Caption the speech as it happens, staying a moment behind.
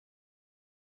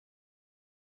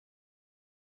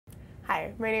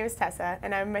Hi, my name is Tessa,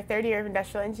 and I'm in my third year of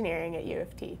industrial engineering at U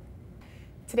of T.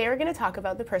 Today we're going to talk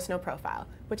about the personal profile,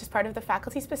 which is part of the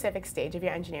faculty-specific stage of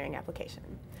your engineering application.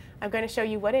 I'm going to show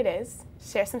you what it is,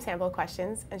 share some sample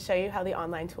questions, and show you how the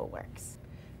online tool works.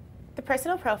 The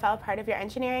personal profile part of your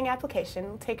engineering application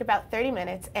will take about 30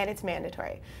 minutes, and it's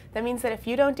mandatory. That means that if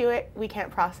you don't do it, we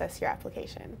can't process your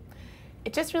application.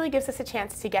 It just really gives us a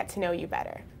chance to get to know you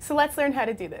better. So let's learn how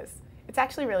to do this. It's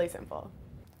actually really simple.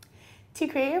 To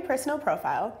create your personal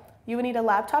profile, you will need a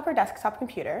laptop or desktop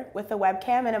computer with a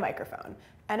webcam and a microphone,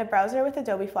 and a browser with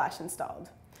Adobe Flash installed.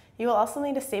 You will also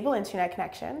need a stable internet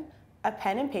connection, a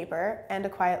pen and paper, and a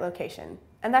quiet location.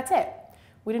 And that's it.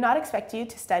 We do not expect you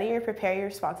to study or prepare your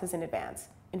responses in advance.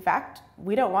 In fact,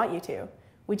 we don't want you to.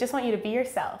 We just want you to be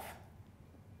yourself.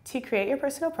 To create your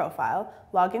personal profile,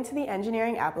 log into the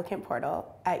Engineering Applicant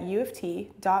portal at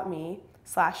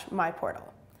uft.me/myportal.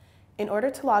 In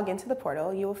order to log into the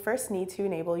portal, you will first need to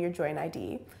enable your Join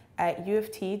ID at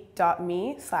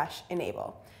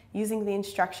uft.me/enable, using the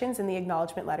instructions in the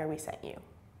acknowledgement letter we sent you.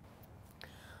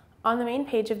 On the main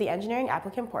page of the Engineering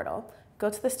Applicant portal, go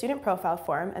to the Student Profile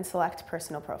form and select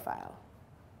Personal Profile.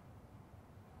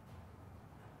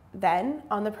 Then,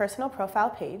 on the Personal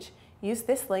Profile page, use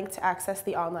this link to access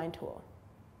the online tool.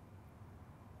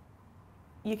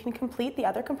 You can complete the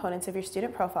other components of your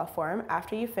Student Profile form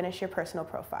after you finish your personal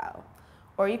profile,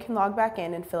 or you can log back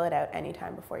in and fill it out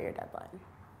anytime before your deadline.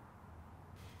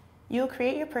 You'll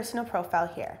create your personal profile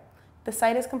here. The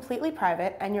site is completely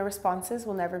private and your responses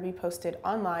will never be posted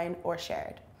online or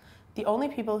shared. The only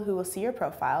people who will see your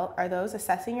profile are those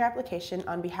assessing your application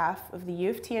on behalf of the U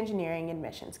of T Engineering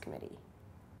Admissions Committee.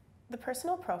 The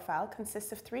personal profile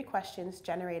consists of 3 questions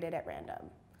generated at random.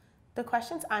 The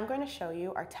questions I'm going to show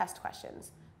you are test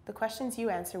questions. The questions you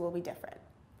answer will be different.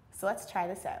 So let's try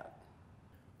this out.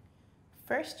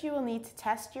 First, you will need to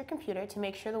test your computer to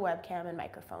make sure the webcam and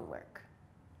microphone work.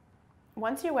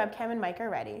 Once your webcam and mic are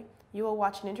ready, you will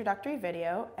watch an introductory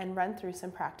video and run through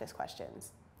some practice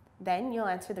questions. Then you'll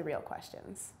answer the real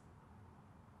questions.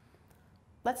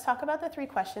 Let's talk about the 3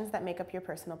 questions that make up your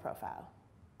personal profile.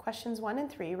 Questions 1 and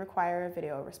 3 require a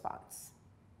video response.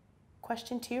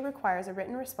 Question 2 requires a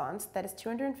written response that is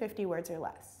 250 words or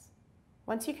less.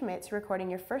 Once you commit to recording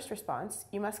your first response,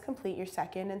 you must complete your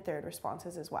second and third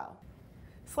responses as well.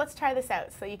 So let's try this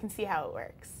out so you can see how it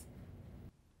works.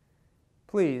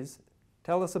 Please,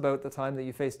 tell us about the time that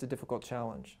you faced a difficult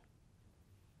challenge.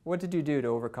 What did you do to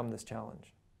overcome this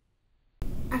challenge?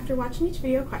 After watching each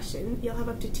video question, you'll have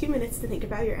up to 2 minutes to think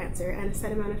about your answer and a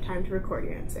set amount of time to record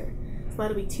your answer. So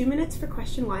that'll be 2 minutes for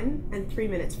question 1 and 3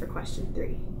 minutes for question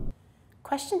 3.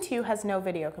 Question 2 has no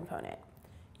video component.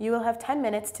 You will have 10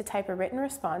 minutes to type a written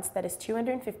response that is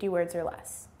 250 words or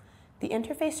less. The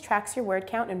interface tracks your word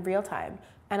count in real time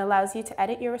and allows you to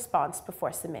edit your response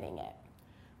before submitting it.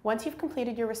 Once you've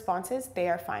completed your responses, they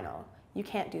are final. You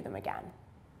can't do them again.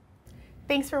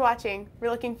 Thanks for watching.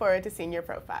 We're looking forward to seeing your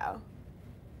profile.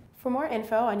 For more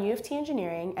info on U of T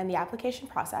Engineering and the application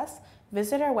process,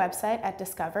 visit our website at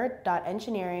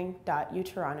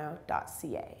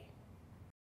discover.engineering.utoronto.ca.